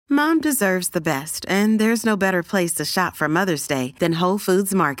Mom deserves the best, and there's no better place to shop for Mother's Day than Whole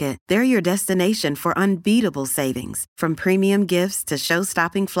Foods Market. They're your destination for unbeatable savings, from premium gifts to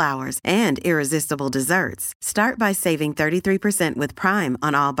show-stopping flowers and irresistible desserts. Start by saving 33% with Prime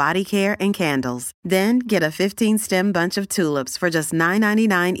on all body care and candles. Then get a 15-stem bunch of tulips for just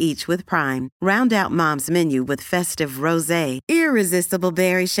 $9.99 each with Prime. Round out Mom's menu with festive rosé, irresistible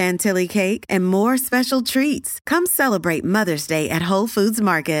berry chantilly cake, and more special treats. Come celebrate Mother's Day at Whole Foods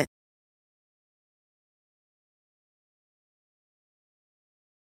Market.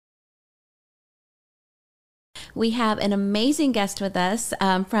 We have an amazing guest with us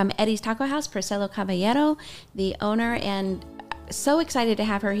from Eddie's Taco House, Priscilla Caballero, the owner, and so excited to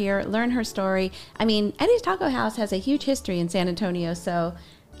have her here, learn her story. I mean, Eddie's Taco House has a huge history in San Antonio, so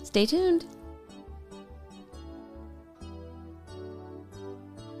stay tuned.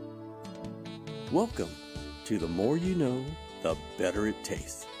 Welcome to The More You Know, The Better It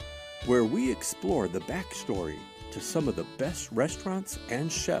Tastes, where we explore the backstory to some of the best restaurants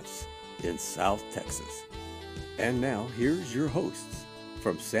and chefs in South Texas. And now, here's your hosts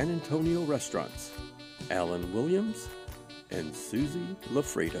from San Antonio Restaurants, Alan Williams and Susie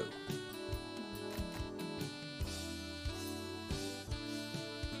Lafredo.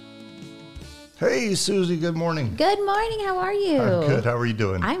 Hey, Susie, good morning. Good morning. How are you? I'm good. How are you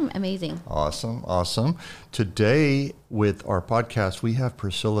doing? I'm amazing. Awesome. Today, with our podcast, we have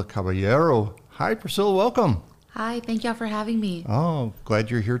Priscilla Caballero. Hi, Priscilla. Welcome. Hi, thank y'all for having me. Oh, glad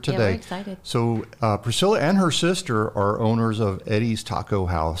you're here today. Yeah, we're excited. So Priscilla and her sister are owners of Eddie's Taco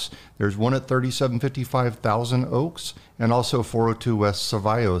House. There's one at 3755 Thousand Oaks and also 402 West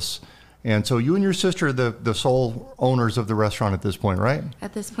Cevallos. And so you and your sister are the sole owners of the restaurant at this point, right?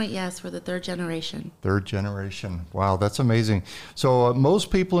 At this point, yes, we're the third generation. Third generation. Wow, that's amazing. So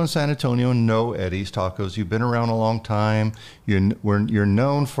most people in San Antonio know Eddie's Tacos. You've been around a long time. You're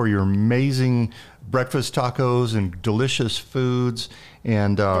known for your amazing breakfast tacos and delicious foods.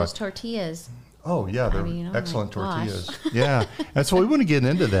 And those tortillas. Oh, yeah, they're excellent oh tortillas. Yeah, and so we want to get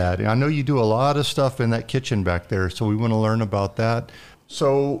into that. I know you do a lot of stuff in that kitchen back there, so we want to learn about that.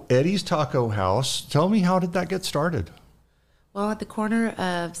 So Eddie's Taco House, tell me, how did that get started? Well, at the corner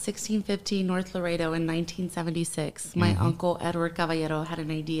of 1650 North Laredo in 1976, my uncle, Edward Caballero, had an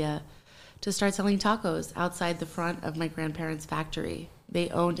idea to start selling tacos outside the front of my grandparents' factory. They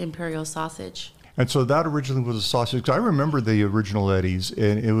owned Imperial Sausage. And so that originally was a sausage. I remember the original Eddie's,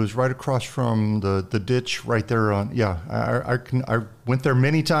 and it was right across from the ditch right there. I went there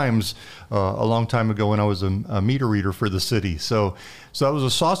many times a long time ago when I was a meter reader for the city. So that was a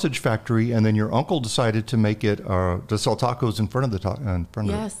sausage factory, and then your uncle decided to make it to sell tacos in front of the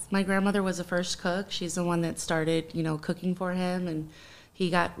Yes, my grandmother was the first cook. She's the one that started, cooking for him, and he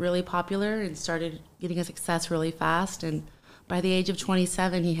got really popular and started getting a success really fast. And by the age of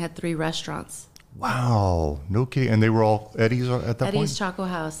 27, he had 3 restaurants. Wow, no kidding. And they were all Eddie's at that point? Eddie's Taco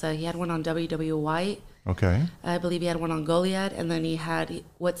House. He had one on W.W. White. Okay. I believe he had one on Goliad, and then he had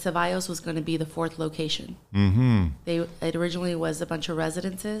what Cevallos was going to be the 4th location. Mm-hmm. It originally was a bunch of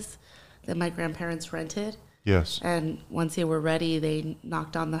residences that my grandparents rented. Yes. And once they were ready, they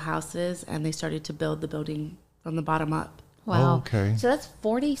knocked on the houses, and they started to build the building from the bottom up. Wow. Oh, okay. So that's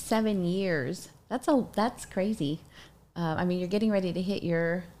 47 years. That's crazy. You're getting ready to hit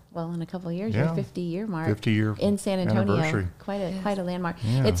your... Well, in a couple of years, your 50-year mark. 50-year in San Antonio. Anniversary. Quite a landmark.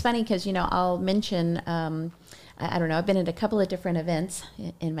 Yeah. It's funny because, I'll mention, I don't know, I've been at a couple of different events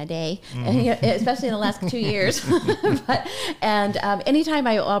in my day, and, especially in the last 2 years. Anytime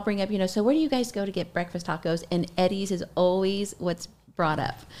I'll bring up, so where do you guys go to get breakfast tacos? And Eddie's is always what's brought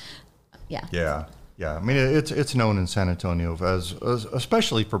up. Yeah. Yeah. Yeah, I mean, it's known in San Antonio as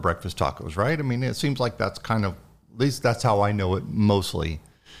especially for breakfast tacos, right? I mean, it seems like that's kind of, at least that's how I know it mostly.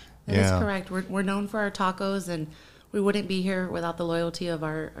 That is correct. We're known for our tacos, and we wouldn't be here without the loyalty of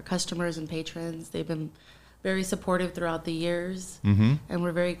our customers and patrons. They've been very supportive throughout the years, and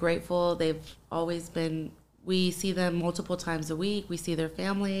we're very grateful. They've always been, we see them multiple times a week. We see their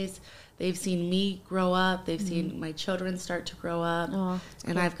families. They've seen me grow up. They've seen my children start to grow up,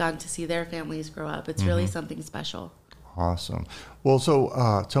 and I've gotten to see their families grow up. It's really something special. Awesome. Well,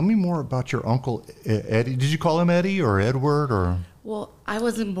 so tell me more about your uncle, Eddie. Did you call him Eddie or Edward or? Well, I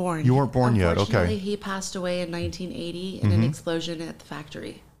wasn't born. You weren't born yet, okay. Unfortunately, he passed away in 1980 in an explosion at the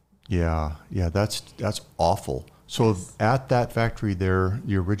factory. Yeah, that's awful. So at that factory there,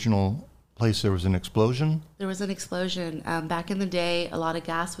 the original place, there was an explosion? There was an explosion. Back in the day, a lot of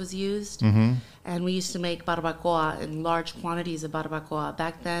gas was used, and we used to make barbacoa in large quantities of barbacoa.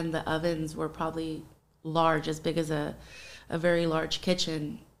 Back then, the ovens were probably large, as big as a very large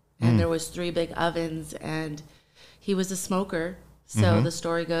kitchen, and there was 3 big ovens, and he was a smoker. So the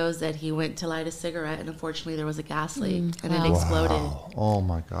story goes that he went to light a cigarette, and unfortunately there was a gas leak, and it exploded. Wow. Oh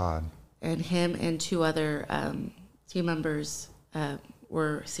my God. And him and 2 other team members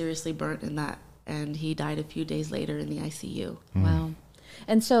were seriously burnt in that, and he died a few days later in the ICU. Wow.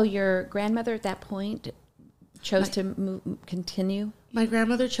 And so your grandmother at that point chose to continue? My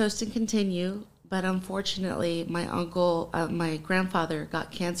grandmother chose to continue, but unfortunately my grandfather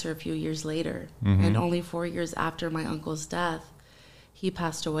got cancer a few years later, and only 4 years after my uncle's death, he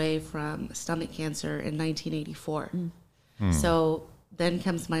passed away from stomach cancer in 1984. So then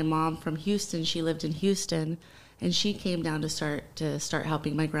comes my mom from Houston. She lived in Houston, and she came down to start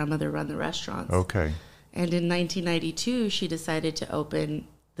helping my grandmother run the restaurants. Okay. And in 1992, she decided to open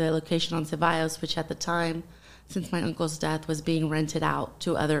the location on Ceballos, which at the time, since my uncle's death, was being rented out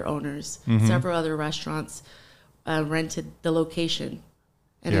to other owners. Several other restaurants rented the location.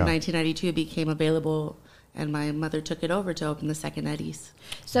 And in 1992, it became available, and my mother took it over to open the second Eddie's.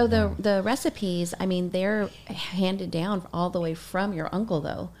 So the recipes, I mean, they're handed down all the way from your uncle,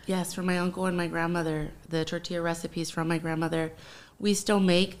 though. Yes, from my uncle and my grandmother. The tortilla recipes from my grandmother. We still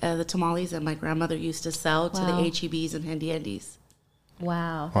make the tamales that my grandmother used to sell to the HEBs and Handy Andy's.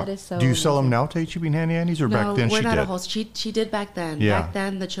 Wow, that is so Do you sell them amazing. now to HEB and Handy Andy's, or back then we're she not did? a host. She did back then. Yeah. Back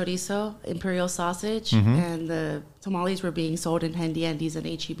then, the chorizo, imperial sausage, and the tamales were being sold in Handy Andy's and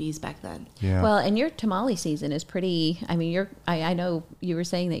HEBs back then. Yeah. Well, and your tamale season is pretty, I mean, I know you were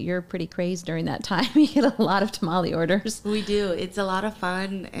saying that you're pretty crazed during that time. You get a lot of tamale orders. We do. It's a lot of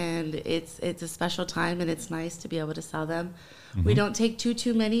fun, and it's a special time, and it's nice to be able to sell them. We don't take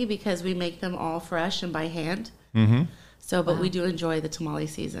too many because we make them all fresh and by hand. So, but we do enjoy the tamale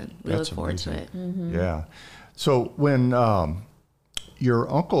season. We That's look forward to it. Yeah. So when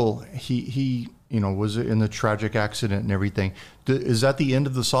your uncle, he was in the tragic accident and everything, is that the end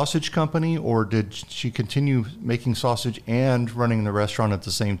of the sausage company, or did she continue making sausage and running the restaurant at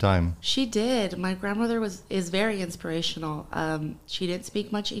the same time? She did. My grandmother is very inspirational. She didn't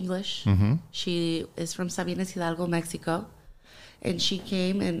speak much English. She is from Sabinas Hidalgo, Mexico. And she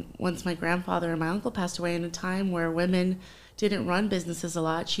came, and once my grandfather and my uncle passed away, in a time where women didn't run businesses a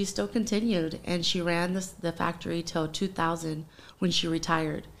lot, she still continued, and she ran the factory till 2000 when she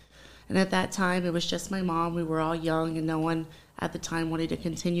retired. And at that time, it was just my mom. We were all young, and no one at the time wanted to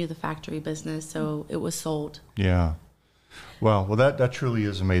continue the factory business, so it was sold. Yeah. Well, that truly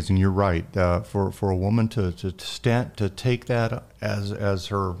is amazing. You're right. For a woman to take that as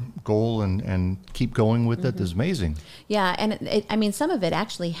her goal and keep going with it is amazing. Yeah, and I mean, some of it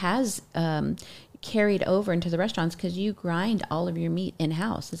actually has carried over into the restaurants because you grind all of your meat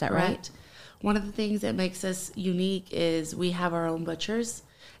in-house. Is that right? One of the things that makes us unique is we have our own butchers,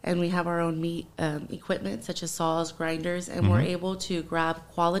 and we have our own meat equipment, such as saws, grinders, and we're able to grab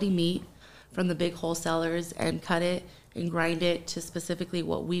quality meat from the big wholesalers and cut it and grind it to specifically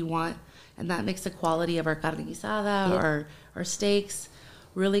what we want. And that makes the quality of our carne guisada or our steaks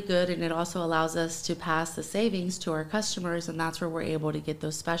really good. And it also allows us to pass the savings to our customers. And that's where we're able to get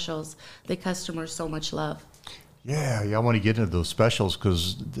those specials that customers so much love. Yeah, I want to get into those specials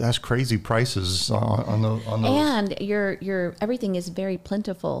because that's crazy prices on those. And your everything is very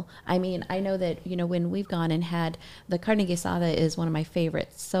plentiful. I mean, I know that when we've gone and had the carne guisada is one of my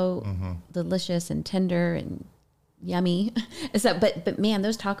favorites. So delicious and tender and yummy. So, but man,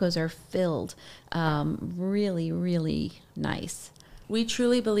 those tacos are filled, really, really nice. We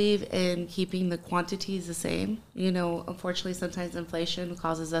truly believe in keeping the quantities the same. Unfortunately, sometimes inflation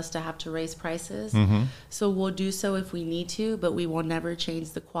causes us to have to raise prices. So we'll do so if we need to, but we will never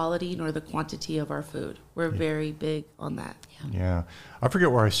change the quality nor the quantity of our food. We're very big on that. Yeah. I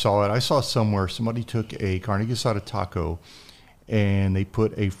forget where I saw it. I saw somewhere somebody took a carne guisada taco and they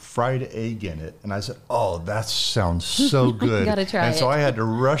put a fried egg in it. And I said, oh, that sounds so good. Gotta try and so it. I had to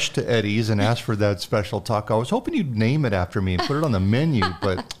rush to Eddie's and ask for that special taco. I was hoping you'd name it after me and put it on the menu,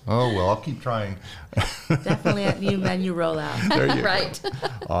 but oh, well, I'll keep trying. Definitely a new menu rollout. There you Right. go.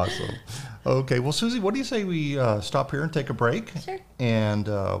 Awesome. Okay, well, Susie, what do you say we stop here and take a break? Sure. And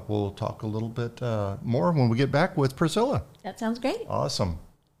we'll talk a little bit more when we get back with Priscilla. That sounds great. Awesome.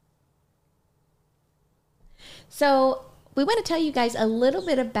 So we want to tell you guys a little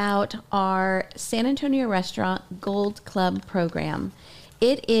bit about our San Antonio Restaurant Gold Club program.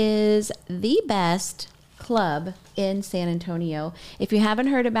 It is the best club in San Antonio. If you haven't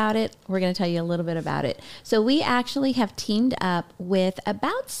heard about it, we're going to tell you a little bit about it. So we actually have teamed up with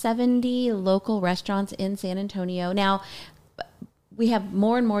about 70 local restaurants in San Antonio. Now, we have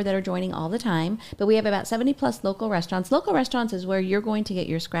more and more that are joining all the time, but we have about 70 plus local restaurants. Local restaurants is where you're going to get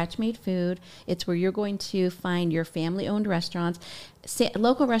your scratch-made food. It's where you're going to find your family-owned restaurants.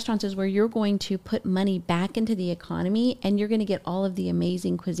 Local restaurants is where you're going to put money back into the economy, and you're going to get all of the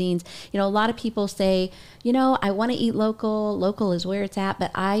amazing cuisines. You know, a lot of people say, you know, I want to eat local. Local is where it's at, but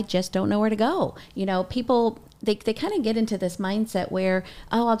I just don't know where to go. You know, people, they kind of get into this mindset where,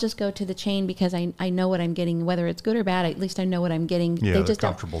 oh, I'll just go to the chain because I know what I'm getting, whether it's good or bad. At least I know what I'm getting. Yeah, they they're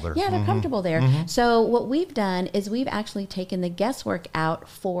comfortable there. Yeah, they're comfortable there. So what we've done is we've actually taken the guesswork out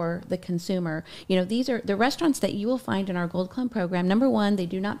for the consumer. You know, these are the restaurants that you will find in our Gold Club program. Number one, they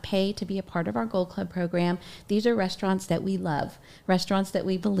do not pay to be a part of our Gold Club program. These are restaurants that we love, restaurants that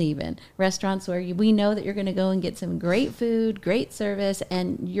we believe in, restaurants where we know that you're going to go and get some great food, great service,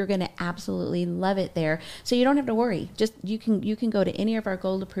 and you're going to absolutely love it there. So you don't have to worry. Just you can go to any of our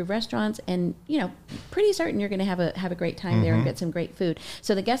Gold approved restaurants, and you know, pretty certain you're going to have a great time there and get some great food.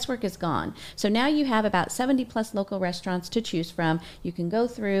 So the guesswork is gone. So now you have about 70 plus local restaurants to choose from. You can go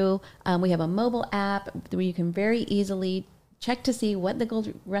through. We have a mobile app where you can very easily check to see what the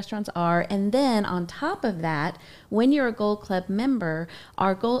Gold restaurants are. And then on top of that, when you're a Gold Club member,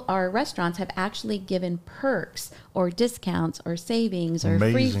 our restaurants have actually given perks or discounts or savings or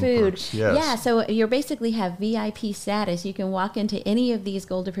Amazing free food. perks, yes. Yeah, so you basically have VIP status. You can walk into any of these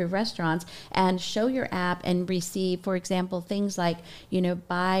Gold approved restaurants and show your app and receive, for example, things like, you know,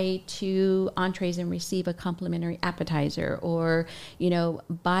 buy 2 entrees and receive a complimentary appetizer, or, you know,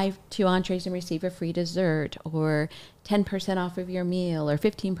 buy 2 entrees and receive a free dessert, or 10% off of your meal, or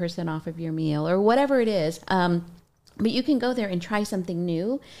 15% off of your meal, or whatever it is. But you can go there and try something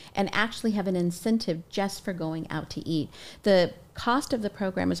new and actually have an incentive just for going out to eat. The cost of the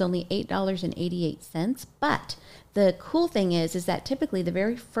program is only $8.88, but the cool thing is that typically the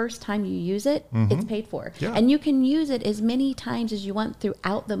very first time you use it, it's paid for. Yeah. And you can use it as many times as you want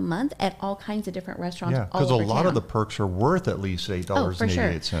throughout the month at all kinds of different restaurants. Yeah, because a lot of the perks are worth at least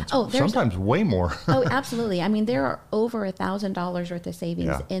 $8.88. Oh, sometimes way more. Oh, absolutely. I mean, there are over $1,000 worth of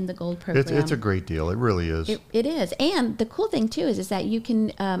savings in the Gold program. It's a great deal. It really is. It is. And the cool thing too is that you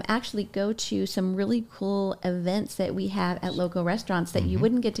can actually go to some really cool events that we have at local restaurants that you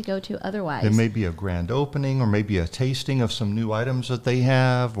wouldn't get to go to otherwise. It may be a grand opening, or maybe a tasting of some new items that they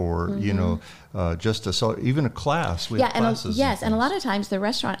have, or you know, just even a class. We have classes. And a lot of times the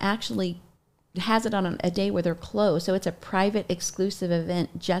restaurant actually has it on a day where they're closed. So it's a private, exclusive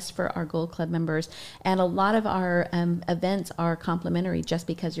event just for our Gold Club members. And a lot of our events are complimentary just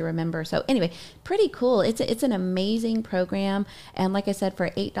because you're a member. So anyway, pretty cool. It's an amazing program. And like I said, for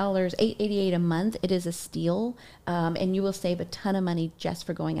 $8.88 a month, it is a steal. And you will save a ton of money just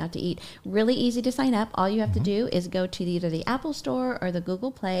for going out to eat. Really easy to sign up. All you have to do is go to either the Apple Store or the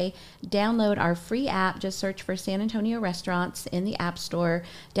Google Play, download our free app. Just search for San Antonio Restaurants in the App Store.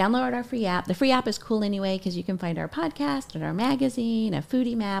 Download our free app. The free app is cool anyway because you can find our podcast and our magazine, a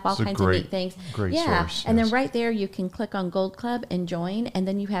foodie map, all kinds of neat things. Great source. And then right there you can click on Gold Club and join, and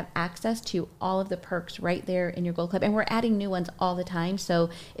then you have access to all of the perks right there in your Gold Club. And we're adding new ones all the time, so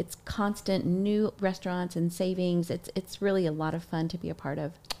it's constant new restaurants and savings. It's really a lot of fun to be a part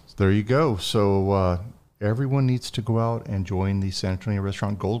of. There you go. So everyone needs to go out and join the San Antonio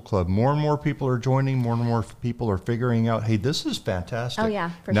Restaurant Gold Club. More and more people are joining. More and more people are figuring out, hey, this is fantastic. Oh, yeah,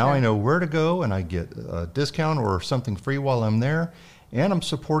 for now sure. I know where to go, and I get a discount or something free while I'm there, and I'm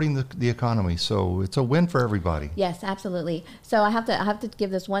supporting the economy. So it's a win for everybody. Yes, absolutely. So I have to give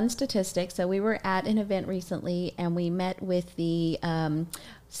this one statistic. So we were at an event recently, and we met with the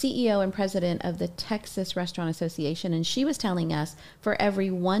CEO and president of the Texas Restaurant Association, and she was telling us for every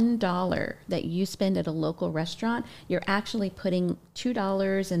 $1 that you spend at a local restaurant, you're actually putting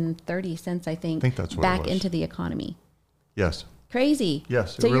 $2.30, I think that's what back it was. into the economy. Yes. Crazy.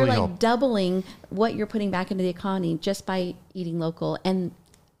 Yes, it so really you're like helped. doubling what you're putting back into the economy just by eating local. And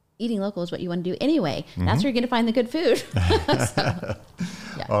eating local is what you want to do anyway. That's where you're going to find the good food. So,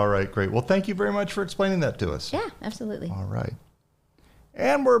 yeah. All right, great. Well, thank you very much for explaining that to us. Yeah, absolutely. All right.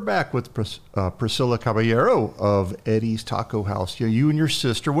 And we're back with Priscilla Caballero of Eddie's Taco House. You and your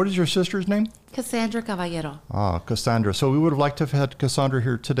sister. What is your sister's name? Cassandra Caballero. Ah, Cassandra. So we would have liked to have had Cassandra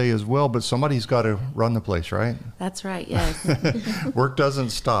here today as well, but somebody's got to run the place, right? That's right, yes. Work doesn't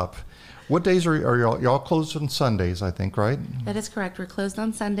stop. What days are y'all closed on Sundays, I think, right? That is correct. We're closed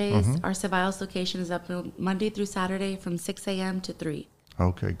on Sundays. Our Ceballos location is open Monday through Saturday from 6 a.m. to 3.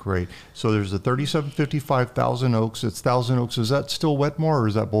 Okay, great. So there's the 3755 Thousand Oaks. It's Thousand Oaks. Is that still Wetmore, or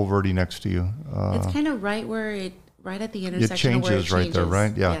is that Boulevardy next to you? It's kind of right at the intersection it where it changes right there,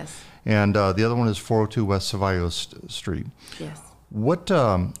 right? Yeah. Yes. And the other one is 402 West Ceballos Street. Yes. What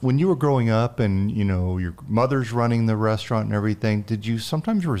when you were growing up and, you know, your mother's running the restaurant and everything, did you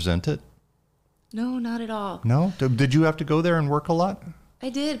sometimes resent it? No, not at all. No? Did you have to go there and work a lot? I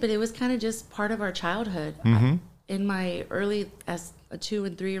did, but it was kind of just part of our childhood. In my early, as a 2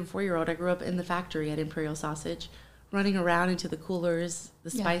 and 3 and 4-year-old, I grew up in the factory at Imperial Sausage, running around into the coolers, the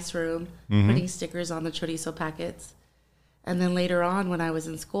spice room, putting stickers on the chorizo packets. And then later on, when I was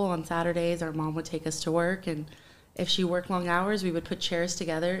in school on Saturdays, our mom would take us to work, and if she worked long hours, we would put chairs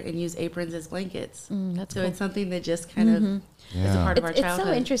together and use aprons as blankets. That's so cool. It's something that just kind of is a part of our childhood. It's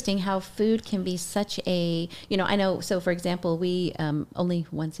so interesting how food can be such a, you know, I know, so for example, we only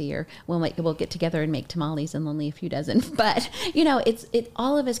once a year, we'll get together and make tamales, and only a few dozen. But, you know,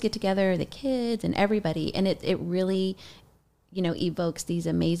 all of us get together, the kids and everybody, and it really, you know, evokes these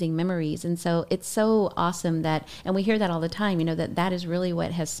amazing memories. And so it's so awesome that, and we hear that all the time, you know, that is really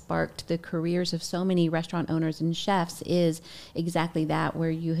what has sparked the careers of so many restaurant owners and chefs, is exactly that,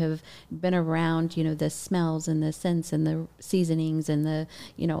 where you have been around, you know, the smells and the scents and the seasonings and the,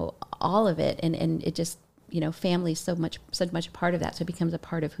 you know, all of it. And it just, you know, family's so much a part of that. So it becomes a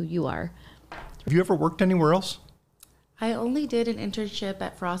part of who you are. Have you ever worked anywhere else? I only did an internship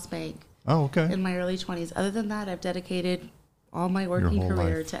at Frost Bank in my early 20s. Other than that, I've dedicated all my working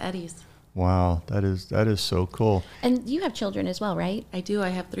career to Eddie's. Wow, that is so cool. And you have children as well, right? I do. I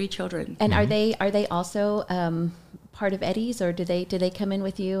have 3 children. And are they also part of Eddie's, or do they come in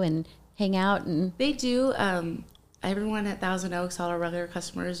with you and hang out? And they do. Everyone at Thousand Oaks, all our regular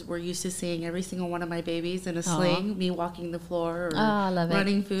customers, were used to seeing every single one of my babies in a sling, me walking the floor, or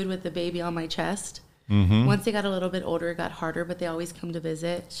running food with the baby on my chest. Once they got a little bit older, it got harder, but they always come to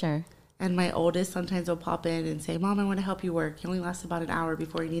visit. Sure. And my oldest sometimes will pop in and say, "Mom, I want to help you work." He only lasts about an hour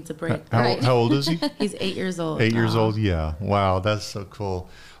before he needs a break. How old is he? He's 8 years old. 8 years old, yeah. Wow, that's so cool.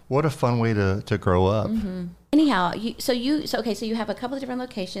 What a fun way to grow up. Anyhow, so you have a couple of different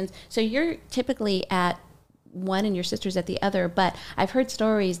locations. So you're typically at one and your sister's at the other, but I've heard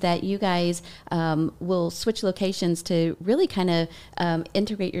stories that you guys will switch locations to really kind of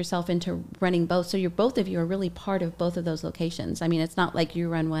integrate yourself into running both. So both of you are really part of both of those locations. I mean, it's not like you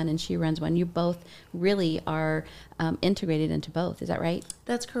run one and she runs one. You both really are integrated into both. Is that right?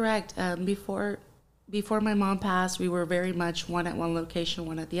 That's correct. Before my mom passed, we were very much one at one location,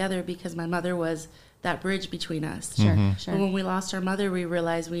 one at the other, because my mother was that bridge between us. Sure. But when we lost our mother, we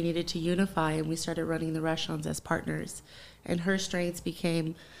realized we needed to unify, and we started running the restaurants as partners. And her strengths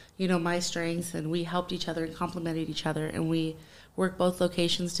became, you know, my strengths, and we helped each other and complemented each other, and we worked both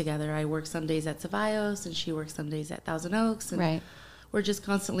locations together. I work some days at Cevallos, and she works some days at Thousand Oaks. And we're just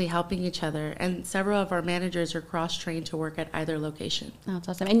constantly helping each other. And several of our managers are cross-trained to work at either location. Oh, that's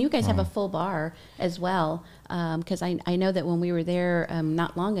awesome. And you guys have a full bar as well, because I know that when we were there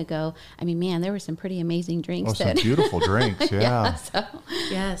not long ago, I mean, man, there were some pretty amazing drinks. Some beautiful drinks, yeah.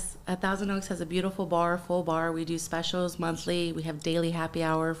 Yes, Thousand Oaks has a beautiful bar, full bar. We do specials monthly. We have daily happy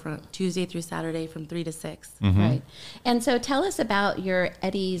hour from Tuesday through Saturday from 3 to 6. Right. And so tell us about your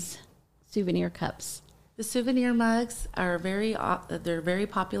Eddie's souvenir cups. The souvenir mugs are they're very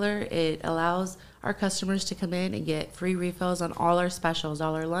popular. It allows our customers to come in and get free refills on all our specials,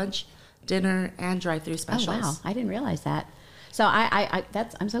 all our lunch, dinner, and drive-through specials. Oh, wow. I didn't realize that. So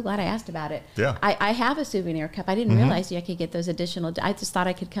I'm so glad I asked about it. Yeah. I have a souvenir cup. I didn't realize I could get those additional. I just thought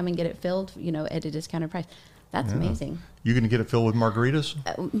I could come and get it filled, you know, at a discounted price. That's amazing. You going to get it filled with margaritas?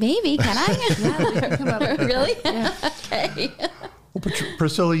 Maybe. Can I? Yeah, come up. Really? Yeah. Okay. Well,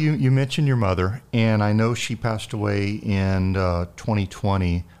 Priscilla, you mentioned your mother, and I know she passed away in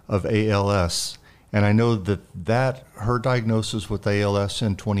 2020 of ALS. And I know that her diagnosis with ALS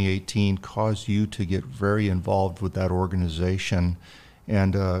in 2018 caused you to get very involved with that organization.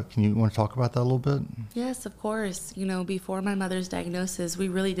 And can you want to talk about that a little bit? Yes, of course. You know, before my mother's diagnosis, we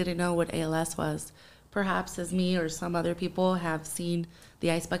really didn't know what ALS was. Perhaps as me or some other people have seen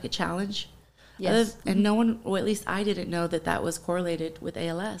the Ice Bucket Challenge. Yes. And no one, or at least I didn't know that was correlated with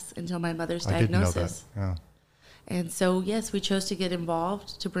ALS until my mother's diagnosis. I didn't know that. Yeah. And so, yes, we chose to get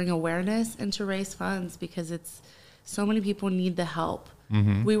involved to bring awareness and to raise funds because so many people need the help.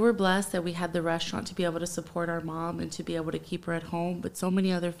 We were blessed that we had the restaurant to be able to support our mom and to be able to keep her at home, but so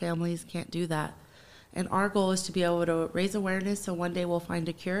many other families can't do that. And our goal is to be able to raise awareness so one day we'll find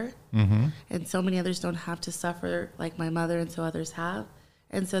a cure. And so many others don't have to suffer like my mother and so others have.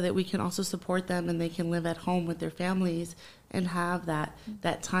 And so that we can also support them and they can live at home with their families and have that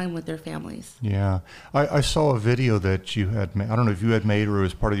time with their families. Yeah. I saw a video that you had made. I don't know if you had made or it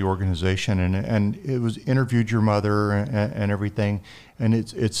was part of the organization, and it was interviewed your mother and everything. And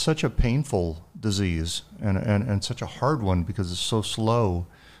it's such a painful disease and such a hard one because it's so slow.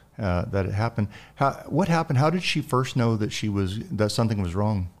 that it happened. What happened? How did she first know that that something was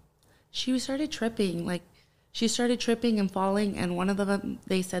wrong? She started tripping. She started tripping and falling, and one of them,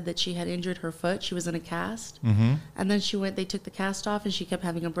 they said that she had injured her foot. She was in a cast. Mm-hmm. And then they took the cast off, and she kept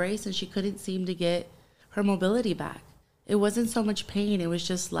having a brace, and she couldn't seem to get her mobility back. It wasn't so much pain. It was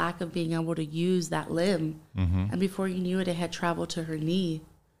just lack of being able to use that limb. Mm-hmm. And before you knew it, it had traveled to her knee.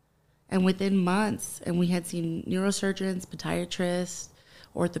 And within months, and we had seen neurosurgeons, podiatrists,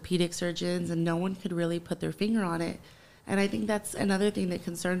 orthopedic surgeons, and no one could really put their finger on it. And I think that's another thing that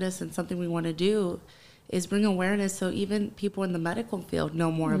concerned us, and something we want to do is bring awareness so even people in the medical field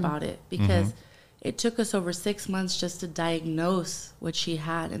know more about it, because it took us over 6 months just to diagnose what she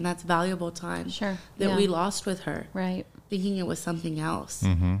had, and that's valuable time that we lost with her, thinking it was something else.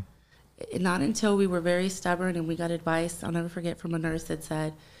 Mm-hmm. Not until we were very stubborn and we got advice, I'll never forget, from a nurse that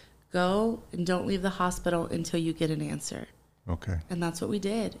said, go and don't leave the hospital until you get an answer. Okay. And that's what we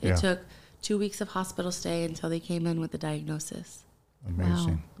did. It took 2 weeks of hospital stay until they came in with the diagnosis.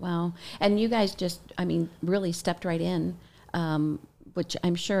 Amazing. Wow. And you guys just, really stepped right in, which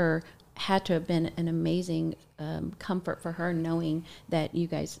I'm sure had to have been an amazing comfort for her, knowing that you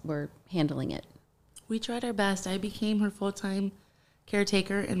guys were handling it. We tried our best. I became her full-time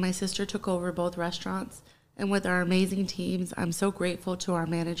caretaker, and my sister took over both restaurants. And with our amazing teams, I'm so grateful to our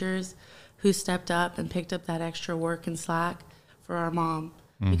managers who stepped up and picked up that extra work and slack for our mom,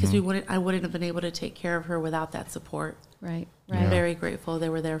 because I wouldn't have been able to take care of her without that support. Right. I'm very grateful they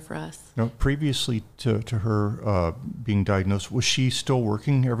were there for us. Now, previously to her being diagnosed, was she still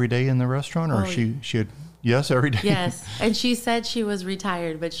working every day in the restaurant, or she had? Yes, every day. Yes, and she said she was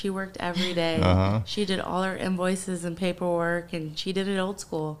retired, but she worked every day. She did all her invoices and paperwork, and she did it old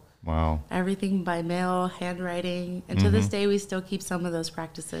school. Wow. Everything by mail, handwriting, and to this day we still keep some of those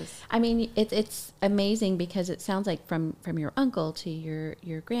practices. It's amazing, because it sounds like from your uncle to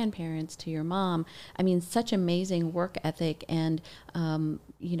your grandparents to your mom, such amazing work ethic and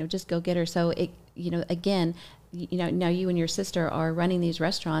just go getter. So again, now you and your sister are running these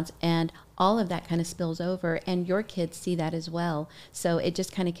restaurants, and all of that kind of spills over, and your kids see that as well. So it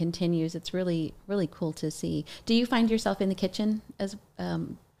just kind of continues. It's really, really cool to see. Do you find yourself in the kitchen as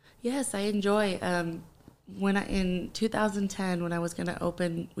Yes, I enjoy. In 2010, when I was going to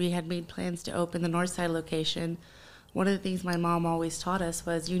open, we had made plans to open the Northside location. One of the things my mom always taught us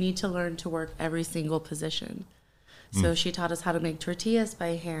was you need to learn to work every single position. So she taught us how to make tortillas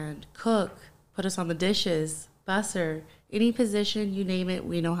by hand, cook, put us on the dishes, busser, any position, you name it,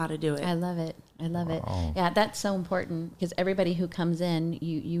 we know how to do it. I love it. Yeah, that's so important, because everybody who comes in,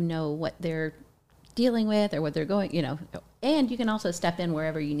 you know what they're dealing with or what they're going, and you can also step in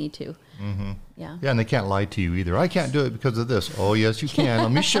wherever you need to. Mm-hmm. Yeah, and they can't lie to you either. I can't do it because of this. Oh, yes, you can.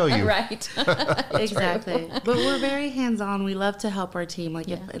 Let me show you. Right. Exactly. But we're very hands-on. We love to help our team.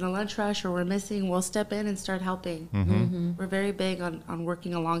 If in a lunch rush or we're missing, we'll step in and start helping. We're very big on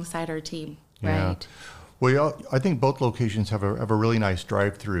working alongside our team. Yeah. Right. Well, I think both locations have a really nice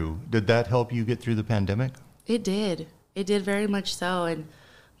drive-through. Did that help you get through the pandemic? It did. It did very much so. And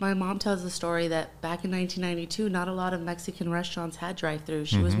my mom tells the story that back in 1992, not a lot of Mexican restaurants had drive-throughs.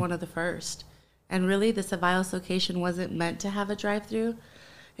 She was one of the first. And really, the Ceballos location wasn't meant to have a drive-through.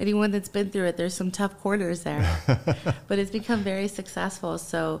 Anyone that's been through it, there's some tough corners there. But it's become very successful.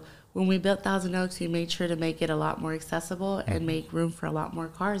 So when we built Thousand Oaks, we made sure to make it a lot more accessible and make room for a lot more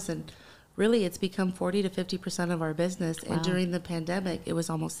cars. And really, it's become 40 to 50% of our business. Wow. And during the pandemic, it was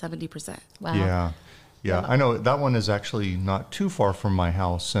almost 70%. Wow. Yeah, I know that one is actually not too far from my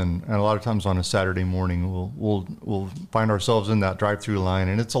house, and a lot of times on a Saturday morning we'll find ourselves in that drive-through line,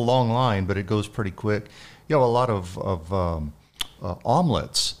 and it's a long line, but it goes pretty quick. You have a lot of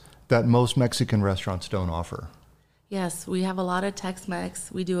omelets that most Mexican restaurants don't offer. Yes, we have a lot of Tex-Mex.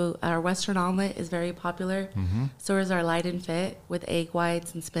 We do our Western omelet is very popular. So is our light and fit with egg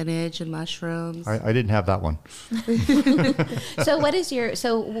whites and spinach and mushrooms. I didn't have that one. So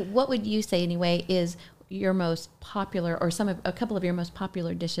what would you say anyway is your most popular, or a couple of your most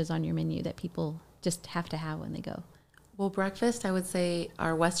popular dishes on your menu that people just have to have when they go? Well, breakfast, I would say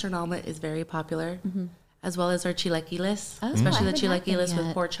our Western omelet is very popular, as well as our chilaquiles, especially the chilaquiles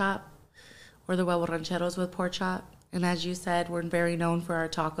with pork chop, or the huevo rancheros with pork chop. And as you said, we're very known for our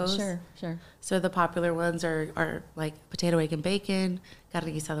tacos. Sure. So the popular ones are like potato, egg, and bacon,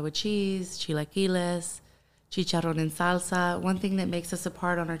 carne guisada with cheese, chilaquiles, chicharrón en salsa. One thing that makes us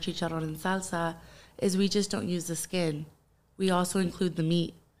apart on our chicharrón en salsa is we just don't use the skin. We also include the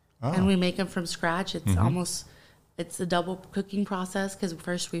meat. And we make them from scratch. It's it's a double cooking process, because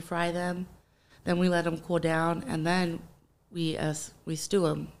first we fry them, then we let them cool down, and then we stew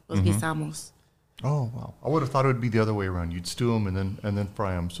them, los guisamos. Oh, wow. I would have thought it would be the other way around. You'd stew them and then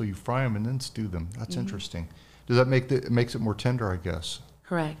fry them. So you fry them and then stew them. That's interesting. Does that makes it more tender, I guess?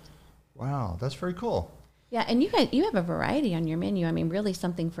 Correct. Wow, that's very cool. Yeah, and you have a variety on your menu. I mean, really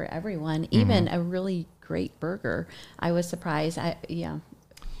something for everyone. Even a really great burger. I was surprised. Yeah.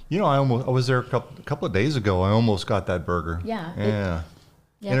 You know, I was there a couple of days ago. I almost got that burger. Yeah. Yeah.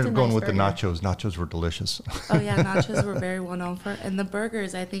 Yeah, Ended up going with burger. the nachos. Nachos were delicious. Oh yeah, nachos were very well known for. And the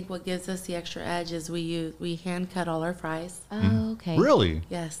burgers, I think what gives us the extra edge is we hand cut all our fries. Oh, okay. Really?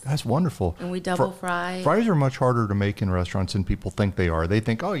 Yes. That's wonderful. And we double fry. Fries are much harder to make in restaurants than people think they are. They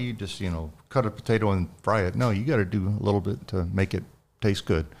think, oh, you just, cut a potato and fry it. No, you got to do a little bit to make it taste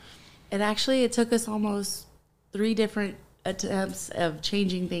good. It took us almost 3 different attempts of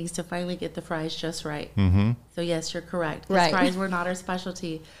changing things to finally get the fries just right. Mm-hmm. So yes, you're correct. Right. Fries were not our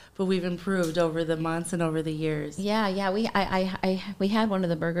specialty, but we've improved over the months and over the years. Yeah. We had one of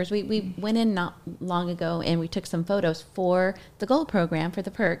the burgers. We went in not long ago and we took some photos for the Gold program for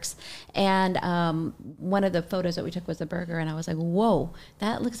the perks. And one of the photos that we took was the burger, and I was like, whoa,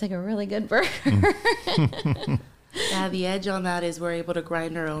 that looks like a really good burger. Yeah, the edge on that is we're able to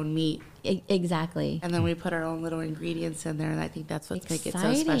grind our own meat. Exactly. And then we put our own little ingredients in there, and I think that's what's make it so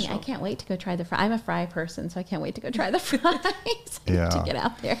Exciting. special. I can't wait to go try the fries. I'm a fry person, so I can't wait to go try the fries. Yeah. To get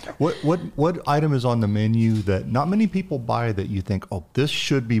out there. What item is on the menu that not many people buy that you think, oh, this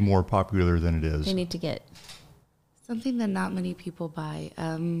should be more popular than it is? They need to get Something that not many people buy.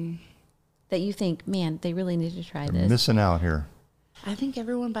 that you think, man, they really need to try They're this. missing out here. I think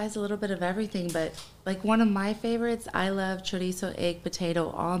everyone buys a little bit of everything, but like one of my favorites, I love chorizo, egg,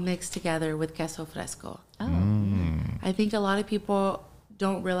 potato, all mixed together with queso fresco. Oh. I think a lot of people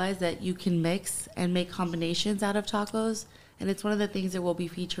don't realize that you can mix and make combinations out of tacos. And it's one of the things that we'll be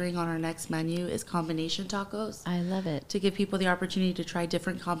featuring on our next menu is combination tacos. I love it. To give people the opportunity to try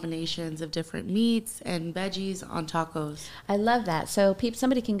different combinations of different meats and veggies on tacos. I love that. So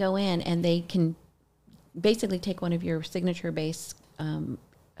somebody can go in and they can basically take one of your signature base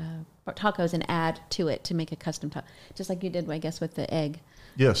tacos and add to it to make a custom taco, just like you did, I guess, with the egg.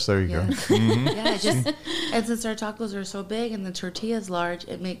 Yes, there you go. Yeah, and since our tacos are so big and the tortilla is large,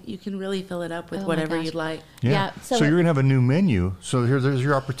 you can really fill it up with Oh my whatever gosh. you'd like. Yeah, So so you're going to have a new menu. So there's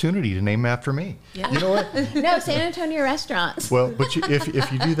your opportunity to name after me. Yeah. You know what? No, San Antonio restaurants. Well, but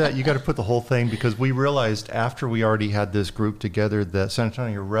if you do that, you got to put the whole thing, because we realized after we already had this group together that San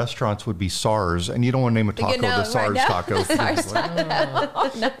Antonio restaurants would be SARS, and you don't want to name a taco the SARS taco. SARS taco.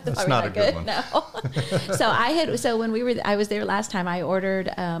 No, That's not a good one. No. So when I was there last time, I ordered.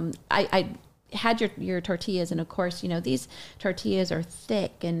 I had your tortillas, and of course, these tortillas are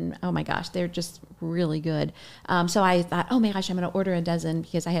thick, and oh my gosh, they're just really good. So I thought, oh my gosh, I'm going to order a dozen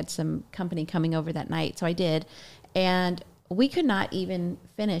because I had some company coming over that night. So I did, and we could not even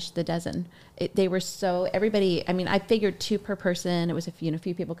finish the dozen. They were so everybody. I mean, I figured 2 per person. It was a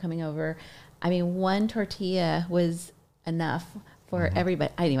few people coming over. I mean, 1 tortilla was enough for everybody.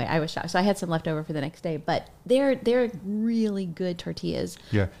 Anyway, I was shocked. So I had some left over for the next day, but they're really good tortillas.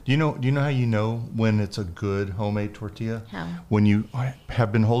 Yeah. Do you know how you know when it's a good homemade tortilla? How? When you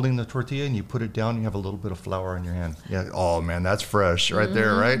have been holding the tortilla and you put it down, you have a little bit of flour in your hand. Yeah. Oh man, that's fresh right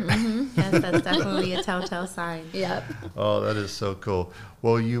there, right? That's definitely a telltale sign. Yep. Oh, that is so cool.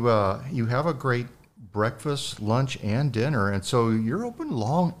 Well, you have a great breakfast, lunch, and dinner, and so you're open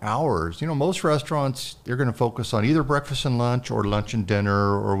long hours. Most restaurants, you're going to focus on either breakfast and lunch or lunch and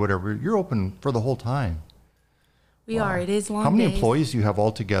dinner or whatever. You're open for the whole time. We are. It is long How many days. employees do you have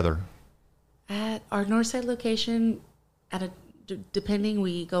altogether? At our Northside location, depending,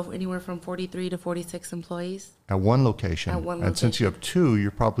 we go anywhere from 43 to 46 employees. At one location. At one And since you have 2,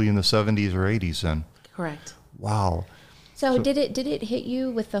 you're probably in the 70s or 80s then. Correct. Wow. So did it hit you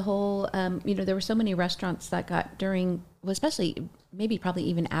with the whole? There were so many restaurants that got during, well, especially maybe probably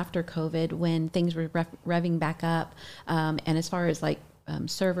even after COVID when things were revving back up, and as far as like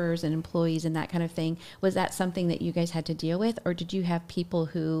servers and employees and that kind of thing, was that something that you guys had to deal with, or did you have people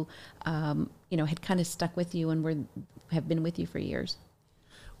who, had kind of stuck with you and have been with you for years?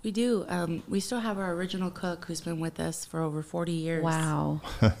 We do. We still have our original cook who's been with us for over 40 years. Wow.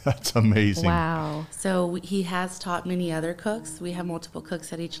 That's amazing. Wow. So he has taught many other cooks. We have multiple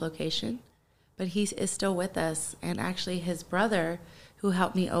cooks at each location, but he is still with us. And actually his brother, who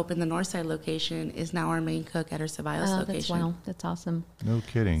helped me open the Northside location, is now our main cook at our Ceballos location. Wow. That's awesome. No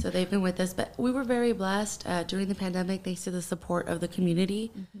kidding. So they've been with us, but we were very blessed during the pandemic, thanks to the support of the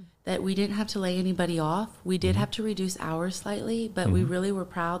community, that we didn't have to lay anybody off. We did have to reduce hours slightly, but we really were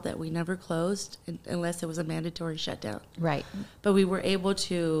proud that we never closed unless it was a mandatory shutdown. Right. But we were able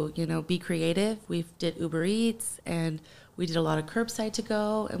to, be creative. We did Uber Eats, and We did a lot of curbside to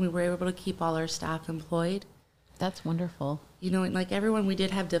go, and we were able to keep all our staff employed. That's wonderful. You know, and like everyone, we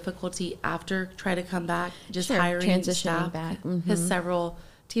did have difficulty after try to come back, just Sure, hiring transitioning staff, back. because several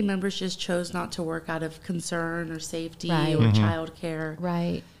team members just chose not to work out of concern or safety Right. or childcare.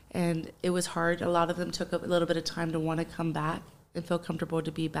 Right. And it was hard. A lot of them took a little bit of time to want to come back and feel comfortable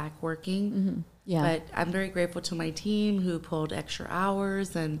to be back working. Yeah. But I'm very grateful to my team who pulled extra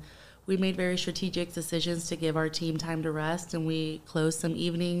hours, and we made very strategic decisions to give our team time to rest, and we closed some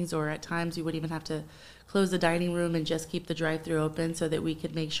evenings, or at times we would even have to close the dining room and just keep the drive-thru open so that we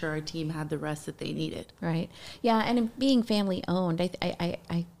could make sure our team had the rest that they needed. Right. Yeah. And in being family owned,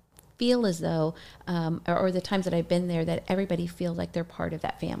 I feel as though, or the times that I've been there, that everybody feels like they're part of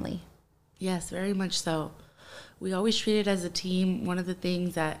that family. Yes, very much so. We always treat it as a team. One of the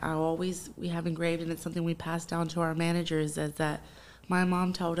things that we have engraved, and it's something we pass down to our managers, is that my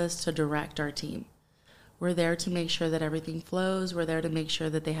mom told us to direct our team. We're there to make sure that everything flows. We're there to make sure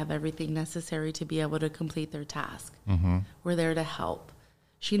that they have everything necessary to be able to complete their task. We're there to help.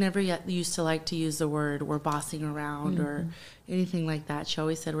 She never yet used to like to use the word "we're bossing around" or anything like that. She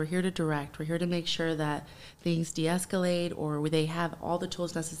always said, we're here to direct. We're here to make sure that things de-escalate, or they have all the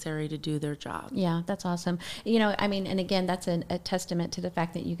tools necessary to do their job. Yeah, that's awesome. You know, I mean, and again, that's a testament to the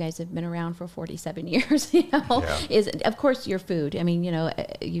fact that you guys have been around for 47 years, you know, is, of course, your food. I mean, you know,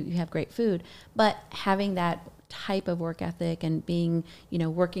 you have great food, but having that type of work ethic and being, you know,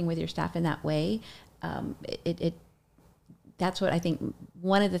 working with your staff in that way, that's what I think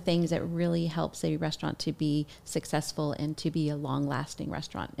one of the things that really helps a restaurant to be successful and to be a long-lasting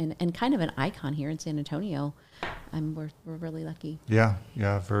restaurant and kind of an icon here in San Antonio. We're really lucky. Yeah,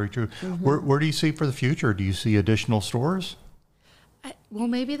 very true. Where do you see for the future? Do you see additional stores? Well,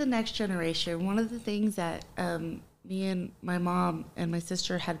 maybe the next generation. One of the things that me and my mom and my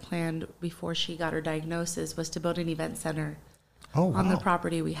sister had planned before she got her diagnosis was to build an event center on the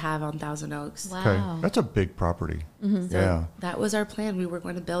property we have on Thousand Oaks. Wow. Okay, that's a big property. So that was our plan. We were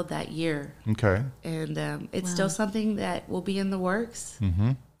going to build that year. Okay. And it's still something that will be in the works.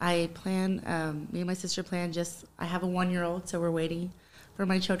 I plan, me and my sister plan I have a 1-year-old, so we're waiting for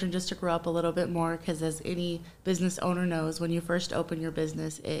my children just to grow up a little bit more, because as any business owner knows, when you first open your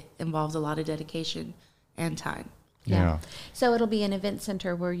business, it involves a lot of dedication and time. Yeah. So it'll be an event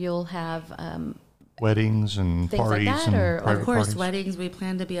center where you'll have weddings and things like parties that, and or private Of course, parties? weddings, we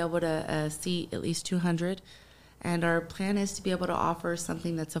plan to be able to seat at least 200. And our plan is to be able to offer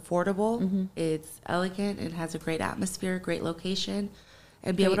something that's affordable. It's elegant. It has a great atmosphere, great location,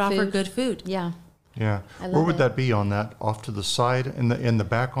 and be able to offer good food. Yeah. Yeah. I love Where would it. that be on that? Off to the side, in the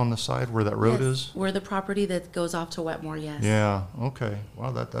back on the side where that road Yes, is? we're the property that goes off to Wetmore, yes. Yeah. Okay.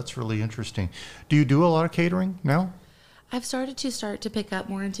 Wow, that's really interesting. Do you do a lot of catering now? I've started to pick up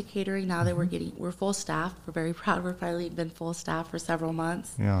more into catering now that we're full staff. We're very proud. We're finally been full staff for several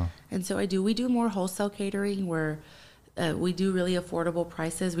months. Yeah. And so we do more wholesale catering where we do really affordable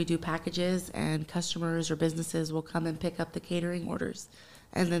prices. We do packages, and customers or businesses will come and pick up the catering orders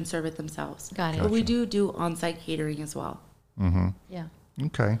and then serve it themselves. Got it. But we do on-site catering as well. Yeah.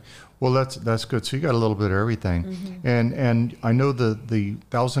 Okay. Well, that's good. So you got a little bit of everything. And I know the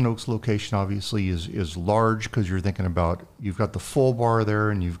Thousand Oaks location obviously is large, because you're thinking about, you've got the full bar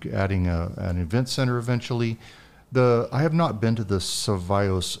there, and you're adding an event center eventually. I have not been to the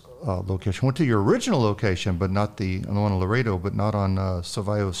Cevallos location. Went to your original location, but not on the one in Laredo, but not on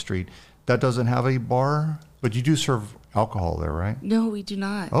Cevallos Street. That doesn't have a bar, but you do serve alcohol there, right? No, we do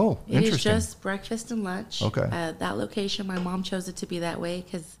not. Oh, It is interesting. just breakfast and lunch. Okay. That location, my mom chose it to be that way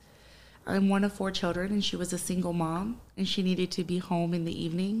because I'm one of 4 children, and she was a single mom, and she needed to be home in the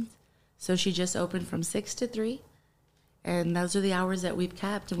evenings. So she just opened from 6 to 3. And those are the hours that we've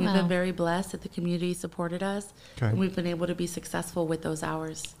kept. And we've Wow. been very blessed that the community supported us. Okay. And we've been able to be successful with those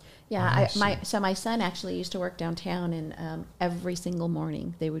hours. Yeah, my son actually used to work downtown, and every single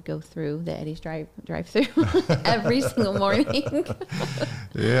morning they would go through the Eddie's drive-through every single morning.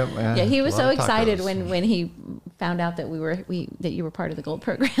 Yeah, man. Yeah, he was A so lot of excited tacos. when he found out that that you were part of the Gold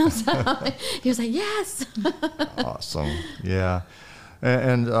program. So he was like, "Yes." Awesome. Yeah.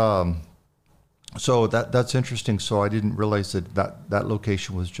 And so that's interesting. So I didn't realize that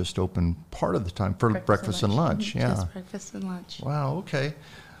location was just open part of the time for breakfast and lunch. Yeah. Just breakfast and lunch. Wow. Okay.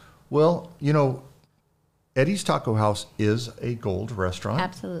 Well, Eddie's Taco House is a Gold restaurant.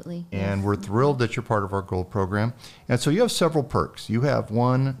 Absolutely. And we're thrilled that you're part of our Gold program. And so you have several perks. You have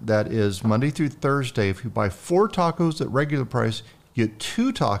one that is Monday through Thursday. If you buy 4 tacos at regular price, you get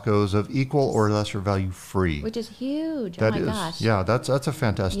 2 tacos of equal or lesser value free. Which is huge. That oh my is, gosh. yeah, that's a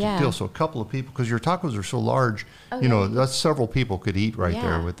fantastic Yeah. deal. So a couple of people, because your tacos are so large, Oh, yeah. that's several people could eat right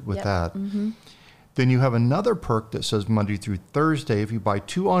there Yeah. with Yep. that. Then you have another perk that says Monday through Thursday. If you buy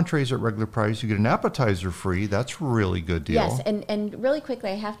 2 entrees at regular price, you get an appetizer free. That's a really good deal. Yes, and really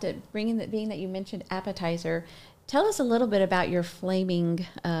quickly, I have to bring in being that you mentioned appetizer. Tell us a little bit about your flaming.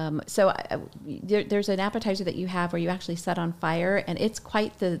 There's an appetizer that you have where you actually set on fire, and it's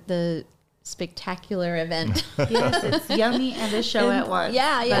quite the spectacular event. Yes, it's yummy and a show at once.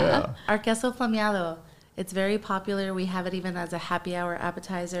 Yeah. Our queso flameado, it's very popular. We have it even as a happy hour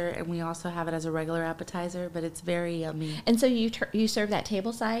appetizer, and we also have it as a regular appetizer, but it's very yummy. And so you serve that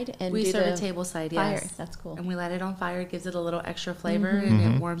table side? And we do serve the a table side, fire. yes. That's cool. And we let it on fire. It gives it a little extra flavor, and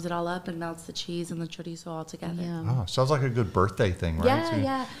it warms it all up and melts the cheese and the chorizo all together. Oh, sounds like a good birthday thing, right?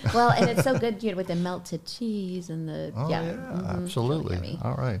 Yeah. Well, and it's so good with the melted cheese and the... Oh, absolutely. Really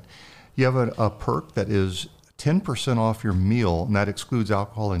all right. You have a perk that is 10% off your meal, and that excludes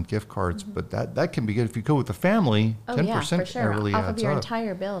alcohol and gift cards, but that can be good. If you go with the family, 10% for sure. really off adds of your up.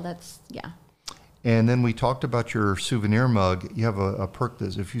 entire bill, that's, And then we talked about your souvenir mug. You have a perk that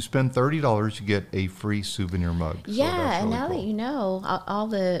is if you spend $30, you get a free souvenir mug. So yeah, that's and really now cool. that you know all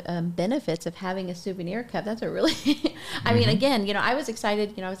the benefits of having a souvenir cup, that's a really, I mean, again, I was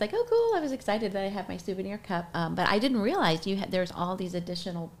excited, I was like, oh, cool. I was excited that I have my souvenir cup, but I didn't realize there's all these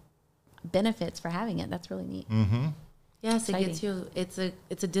additional benefits for having it. That's really neat. Mm-hmm. Yes, it gets you. It's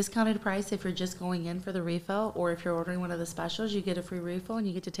a discounted price if you're just going in for the refill, or if you're ordering one of the specials, you get a free refill and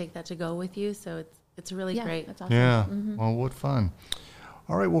you get to take that to go with you. So it's really great. That's awesome. Yeah. Well, what fun.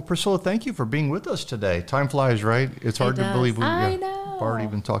 All right. Well, Priscilla, thank you for being with us today. Time flies, right? It's hard to believe we've already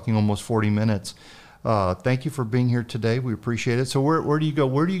been talking almost 40 minutes. Thank you for being here today. We appreciate it. So where do you go?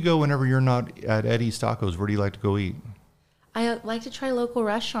 Where do you go whenever you're not at Eddie's Tacos? Where do you like to go eat? I like to try local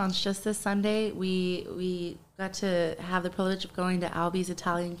restaurants. Just this Sunday, we got to have the privilege of going to Albie's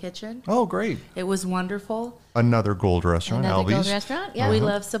Italian Kitchen. Oh, great. It was wonderful. Another gold restaurant, Another Albie's. gold restaurant, yeah. We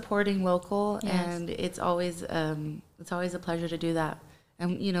love supporting local, Yes. and it's always a pleasure to do that.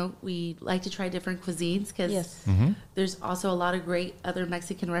 And, we like to try different cuisines because there's also a lot of great other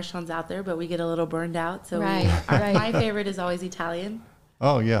Mexican restaurants out there, but we get a little burned out. So my favorite is always Italian.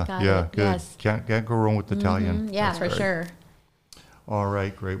 Oh, yeah. Got yeah, it. good. Yes. Can't go wrong with Italian. Yeah, That's for great. sure. All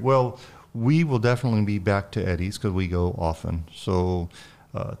right, great. Well, we will definitely be back to Eddie's because we go often. So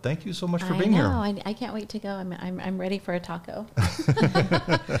thank you so much for being here. I can't wait to go. I'm ready for a taco.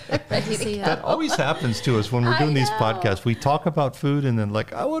 Ready to see That always happens to us when we're doing these know. podcasts. We talk about food and then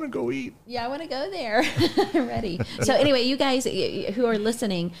I want to go eat. Yeah, I want to go there. I'm ready. So anyway, you guys who are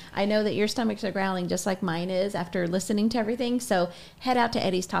listening, I know that your stomachs are growling just like mine is after listening to everything. So head out to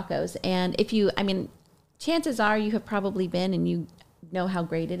Eddie's Tacos. And chances are you have probably been and you know how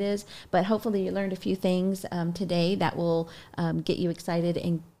great it is, but hopefully you learned a few things today that will get you excited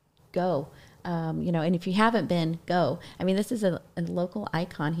and go. And if you haven't been, go. This is a local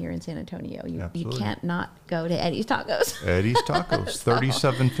icon here in San Antonio. You can't not go to Eddie's Tacos. Eddie's Tacos,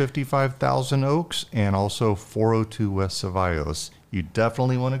 3755 Thousand Oaks, and also 402 West Cevallos. You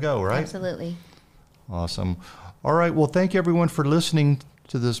definitely want to go, right? Absolutely. Awesome. All right. Well, thank you everyone for listening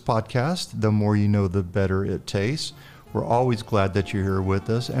to this podcast. The more you know, the better it tastes. We're always glad that you're here with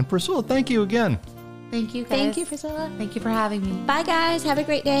us. And Priscilla, thank you again. Thank you, guys. Thank you, Priscilla. Thank you for having me. Bye, guys. Have a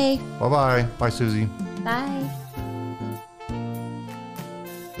great day. Bye-bye. Bye, Susie. Bye.